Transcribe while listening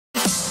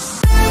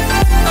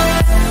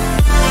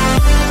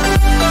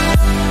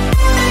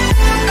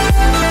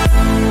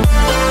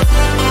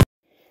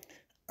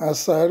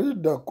Asari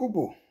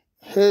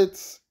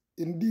hates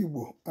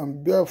Igbo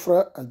and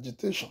Bíáfŕá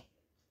agitation,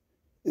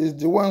 is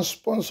the one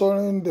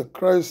sponsoring the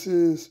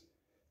crisis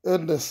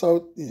in the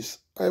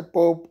southeast.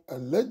 Ipob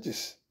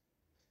Alleges.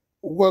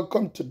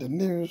 Welcome to the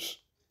news.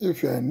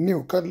 If you are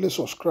new, kindly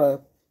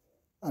subscribe.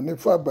 And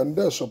if I've been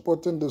there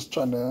supporting this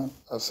channel,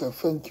 I say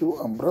thank you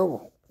and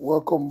bravo.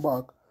 Welcome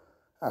back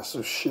as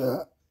you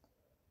share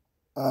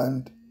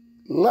and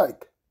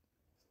like.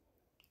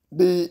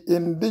 The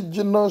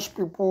indigenous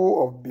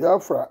people of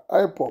Bíáfŕá,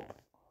 Ipob,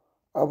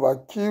 have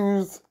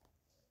accused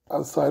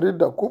Asari,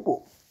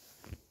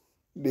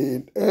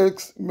 the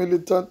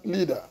ex-militant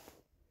leader,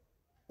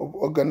 of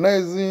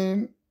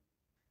organizing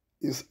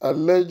his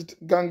alleged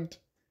gang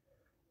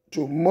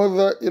to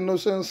murder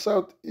innocent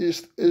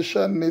Southeast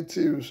Asian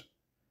natives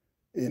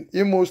in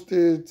Imo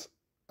State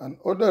and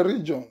other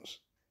regions.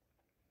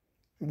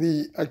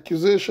 The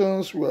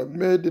accusations were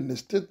made in a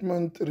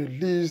statement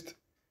released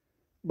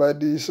by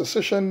the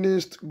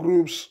secessionist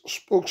group's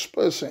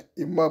spokesperson,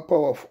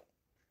 Powerful.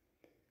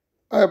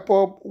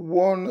 Ipob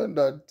warned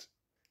that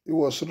he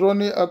was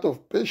running out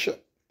of patience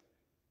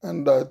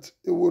and that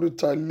he would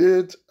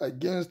retaliate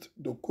against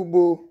the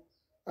Kubo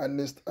and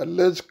his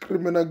alleged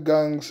criminal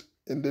gangs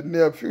in the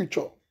near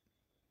future.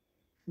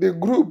 The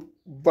group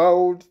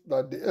vowed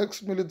that the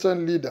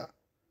ex-militant leader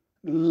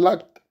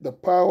lacked the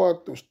power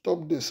to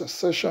stop the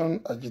secession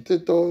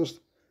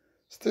agitators,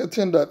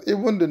 stating that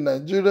even the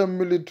Nigerian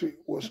military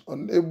was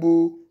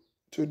unable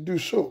to do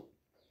so.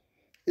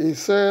 He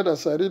said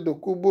Asari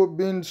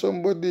being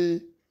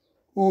somebody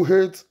who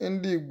hates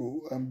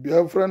Igbo and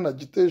Biafran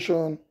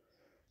agitation,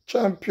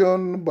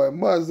 championed by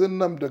Mazen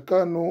Nnamdi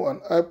Kanu and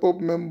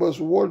Ipob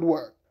members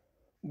worldwide,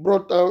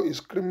 brought out his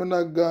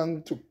criminal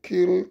gang to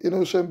kill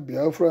innocent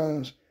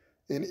Biafrans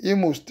in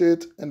Imo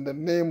State in the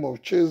name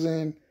of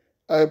chasing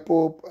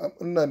Ipob and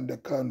Nnamdi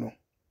Kanu.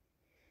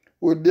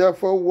 We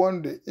therefore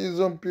want the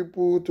Izon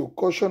people to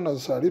caution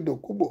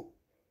Asari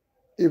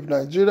if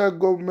Nigeria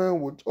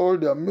government with all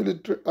their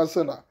military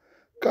arsenal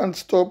can't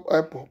stop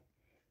Ipob,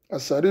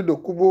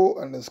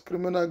 Asari and his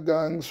criminal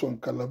gangs from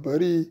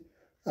Kalabari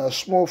and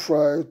Small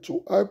Fry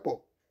to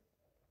Ipob.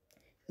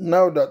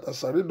 Now that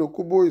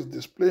Asari is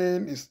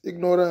displaying his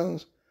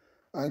ignorance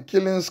and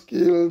killing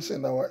skills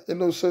in our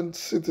innocent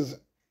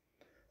citizens,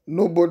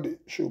 nobody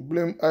should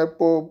blame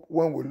Ipob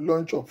when we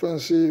launch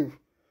offensive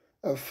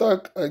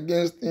attack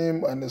against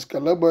him and his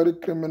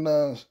Kalabari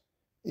criminals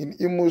in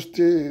Imo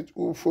State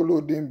who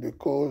followed him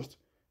because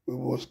we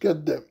must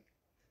get them.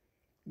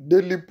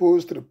 Daily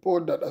Post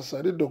report that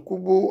Asari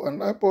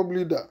and Ipob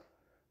leader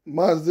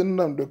Mazen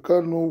Nnamdi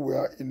Kanu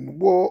were in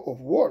war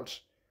of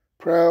words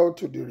prior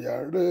to the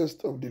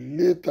rearrest of the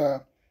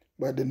latter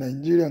by the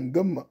Nigerian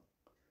government.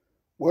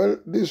 Well,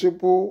 these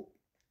people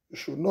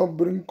should not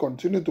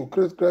continue to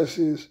create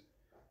crises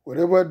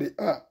wherever they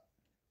are.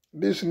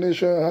 This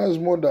nation has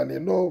more than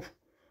enough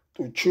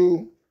to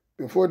chew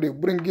before they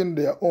bring in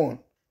their own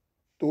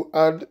to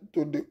add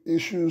to the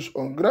issues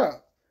on ground.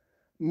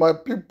 My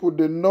people,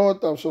 the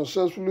North, have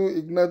successfully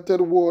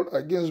ignited war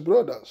against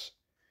brothers.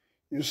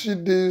 You see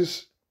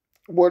this,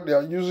 what they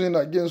are using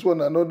against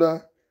one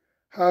another.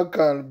 How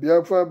can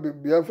Bíáfŕá be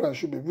Biafran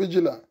should be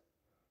vigilant?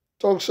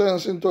 Talk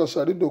sense into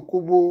Asari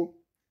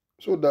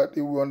so that he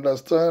will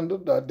understand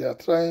that they are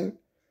trying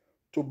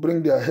to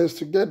bring their heads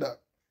together.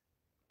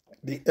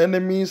 The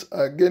enemies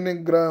are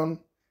gaining ground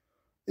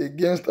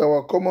against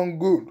our common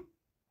good.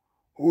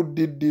 Who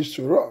did this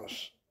to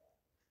us?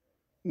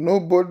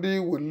 Nobody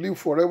will live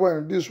forever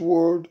in this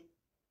world.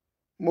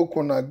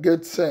 Mokuna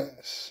get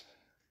sense.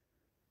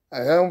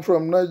 I am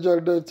from Niger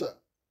Delta,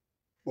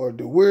 but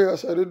the way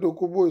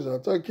Asari is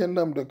attacking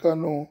Nnamdi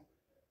Kanu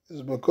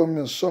is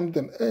becoming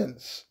something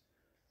else.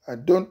 I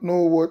don't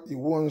know what he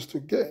wants to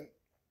gain.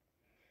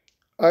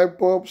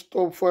 Ipob,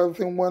 stop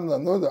fighting one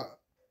another.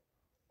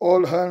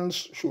 All hands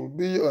should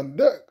be on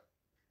deck.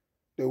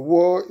 The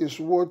war is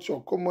what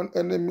your common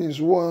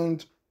enemies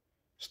want.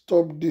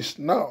 Stop this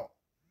now.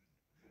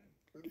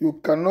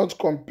 You cannot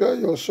compare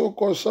your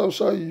so-called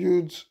Southside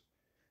youths,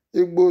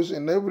 Igbos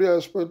in every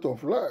aspect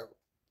of life.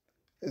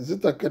 Is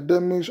it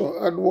academics or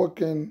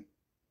hardworking?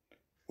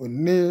 We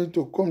need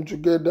to come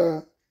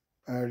together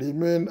and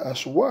remain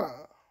as one.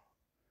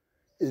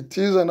 It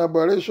is an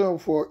aberration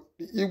for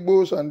the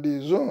Igbos and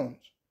the zones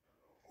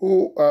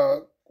who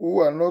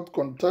are not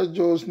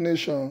contagious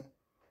nations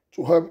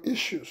to have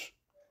issues.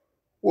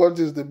 What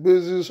is the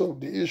basis of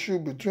the issue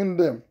between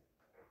them,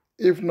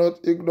 if not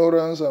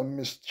ignorance and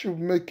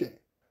mischief-making?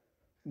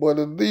 But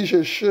it is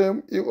a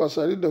shame if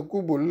Asari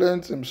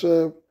lends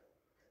himself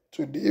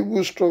to the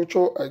evil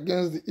structure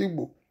against the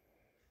Igbo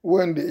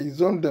when the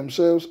Izon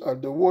themselves are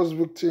the worst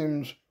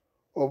victims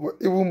of an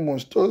evil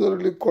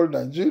monstrosity called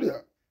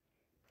Nigeria.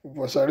 If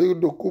Asari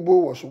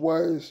was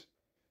wise,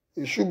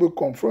 he should be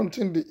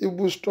confronting the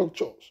evil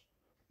structures,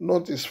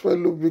 not his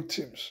fellow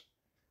victims.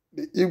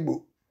 The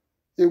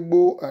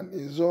Igbo and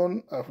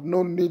Izon have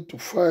no need to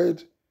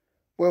fight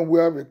when we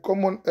have a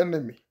common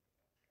enemy.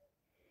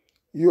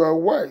 You are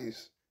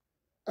wise.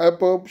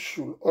 Ipob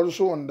should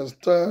also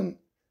understand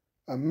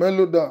and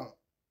mellow down.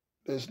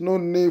 there's no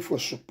need for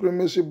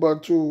supremacy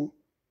battle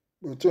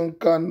between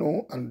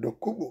Kano and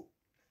Dokubo.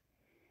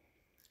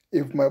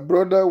 If my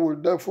brother will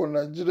die for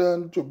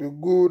Nigeria to be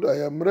good,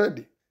 I am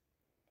ready.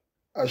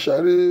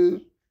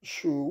 Asari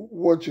should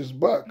watch his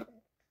back.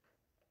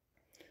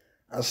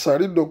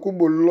 Asari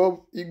Dokubo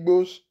love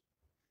Igbos,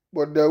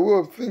 but their way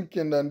of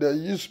thinking and their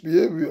youth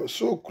behavior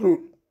so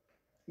crude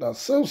that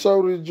South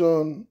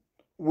region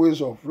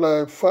ways of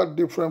life far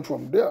different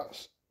from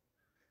theirs.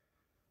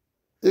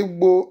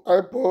 Igbo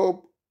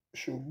Ipob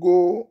should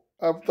go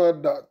after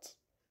that.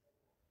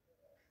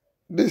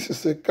 This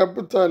is a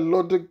capital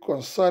logic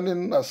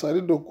concerning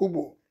Asari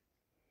Dokubo.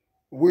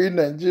 We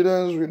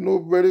Nigerians, we know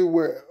very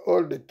well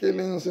all the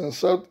killings in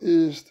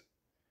Southeast,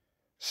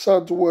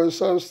 Southwest,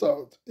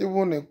 South,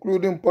 even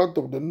including part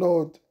of the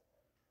North.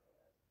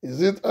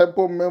 Is it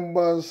Ipob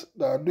members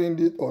that are doing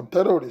it or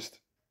terrorists?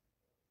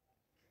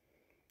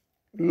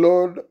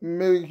 Lord,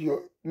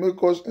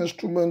 make us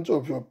instruments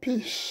of your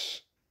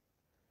peace.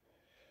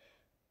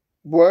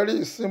 Buhari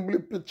is simply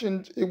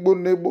pitching Igbo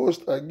neighbors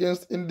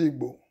against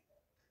Indigbo.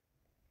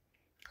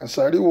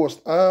 Asari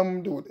was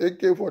armed with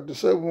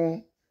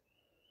AK-47,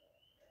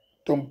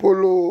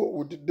 Tompolo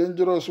with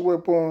dangerous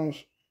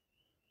weapons.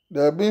 They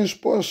are being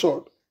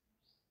sponsored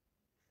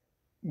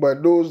by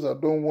those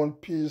that don't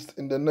want peace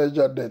in the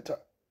Niger Delta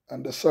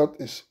and the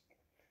Southeast.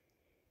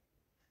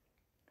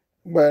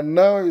 By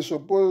now, he's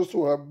supposed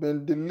to have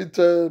been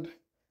deleted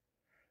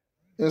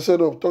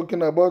instead of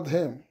talking about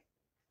him.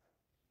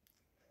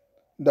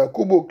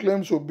 Dakubo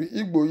claims to be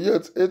Igbo,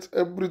 yet hates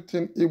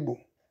everything Igbo.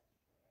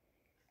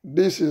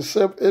 This is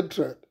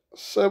self-hatred.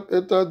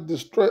 Self-hatred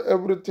destroys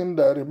everything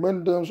that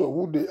reminds them of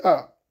who they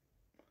are.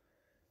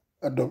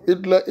 Adolf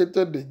Hitler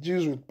hated the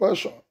Jews with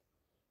passion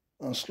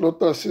and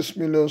slaughtered 6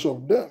 million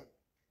of them.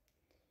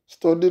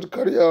 Studies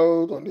carried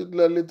out on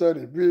Hitler later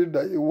revealed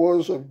that he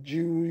was of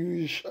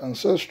Jewish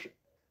ancestry.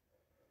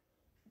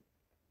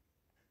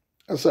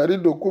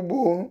 Asari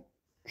Dokubo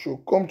should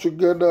come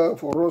together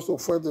for us to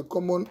fight a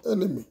common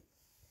enemy.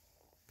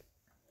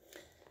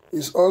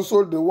 He's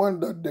also the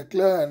one that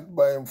declared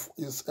by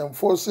is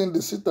enforcing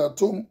the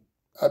sit-at-home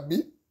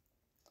Abi.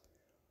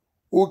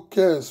 Who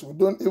cares? We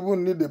don't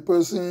even need a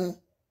person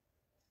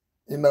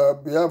in our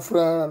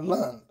Bíáfŕá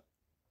land.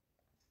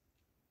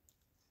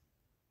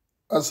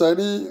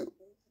 Asari,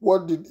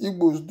 what did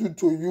Igbos do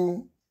to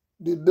you?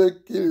 Did they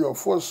kill your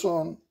first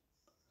son?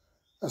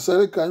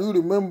 Asari, can you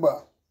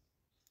remember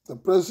the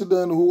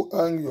president who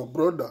hanged your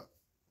brother?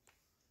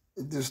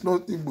 It is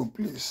not Igbo,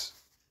 please.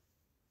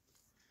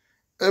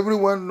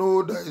 Everyone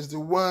knows that is the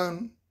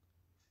one,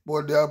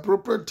 but the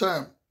appropriate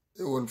time,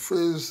 they will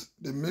face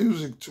the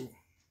music too.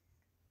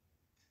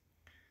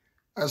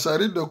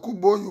 Asari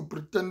Dokubo, you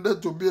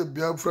pretended to be a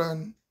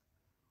Biafran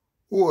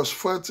who was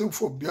fighting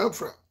for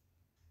Biafra.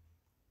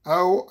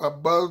 How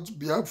about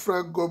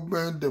Biafra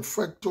government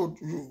defected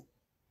you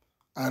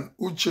and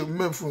Uche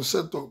Mefun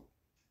set up,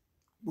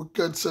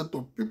 wicked set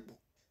of people?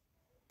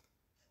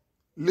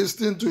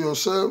 Listen to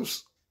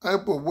yourselves,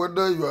 Ipob,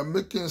 whether you are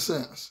making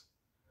sense.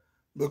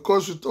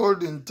 Because with all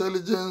the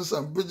intelligence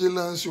and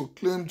vigilance you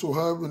claim to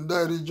have in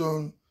that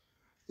region,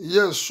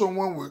 yes,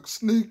 someone will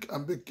sneak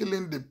and be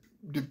killing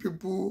the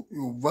people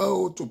you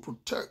vow to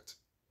protect.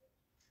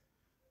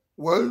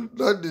 Well,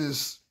 that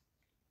is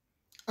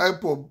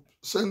Ipob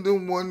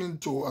sending warning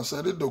to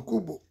Asari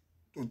Dokubo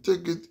to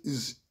take it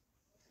easy.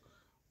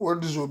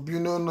 What is your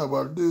opinion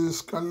about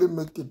this? Kindly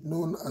make it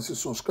known as you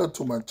subscribe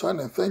to my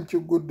channel. Thank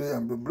you, good day,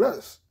 and be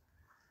blessed.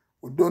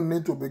 We don't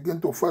need to begin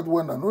to fight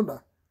one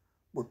another,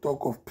 but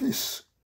talk of peace.